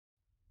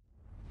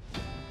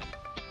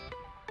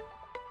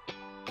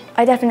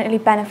I definitely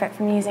benefit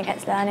from using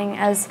itslearning,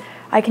 as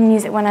I can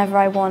use it whenever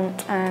I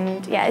want,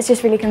 and yeah, it's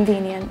just really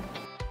convenient.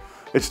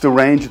 It's the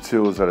range of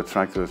tools that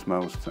attracted us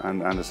most,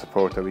 and the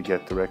support that we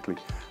get directly.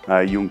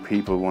 Young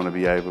people want to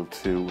be able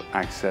to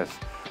access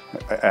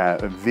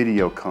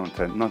video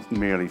content, not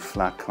merely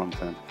flat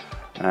content.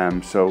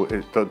 So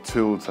the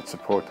tools that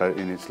support that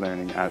in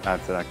itslearning add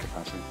to that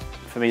capacity.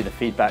 For me, the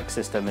feedback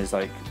system is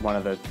like one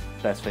of the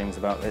best things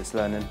about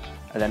itslearning,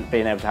 and then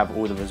being able to have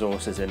all the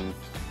resources in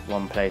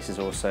one place is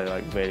also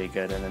like really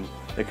good. And then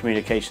the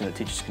communication that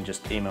teachers can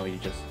just email you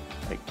just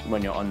like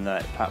when you're on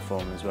that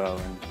platform as well.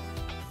 And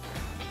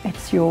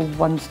it's your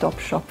one-stop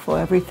shop for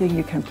everything.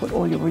 You can put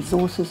all your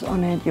resources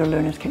on it. Your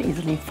learners can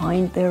easily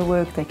find their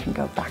work. They can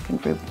go back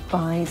and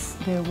revise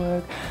their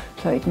work.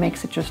 So it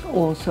makes it just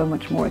all so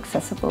much more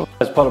accessible.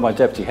 As part of my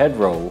deputy head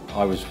role,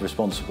 I was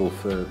responsible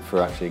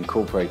for actually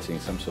incorporating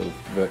some sort of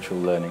virtual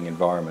learning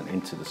environment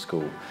into the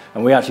school.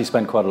 And we actually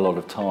spent quite a lot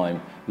of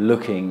time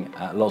looking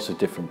at lots of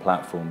different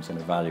platforms and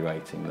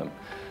evaluating them.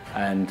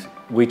 And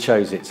we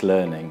chose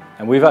itslearning,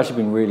 and we've actually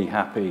been really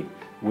happy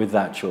with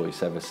that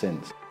choice ever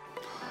since.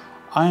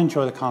 I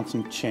enjoy the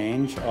constant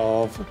change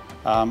of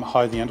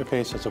how the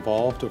interface has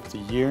evolved over the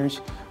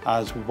years,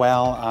 as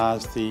well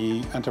as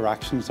the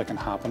interactions that can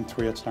happen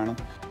through itslearning.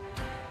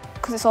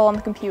 Because it's all on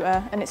the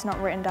computer and it's not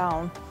written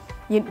down,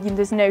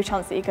 there's no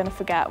chance that you're going to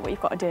forget what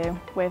you've got to do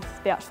with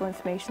the actual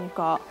information you've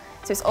got.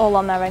 So it's all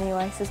on there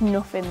anyway, so there's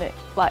nothing that,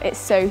 like, it's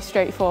so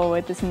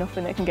straightforward, there's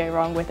nothing that can go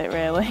wrong with it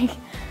really.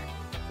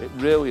 It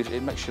really is,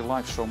 it makes your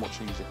life so much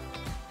easier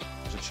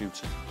as a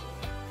tutor.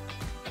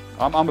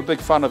 I'm a big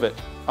fan of it.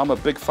 I'm a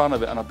big fan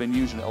of it, and I've been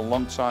using it a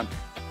long time.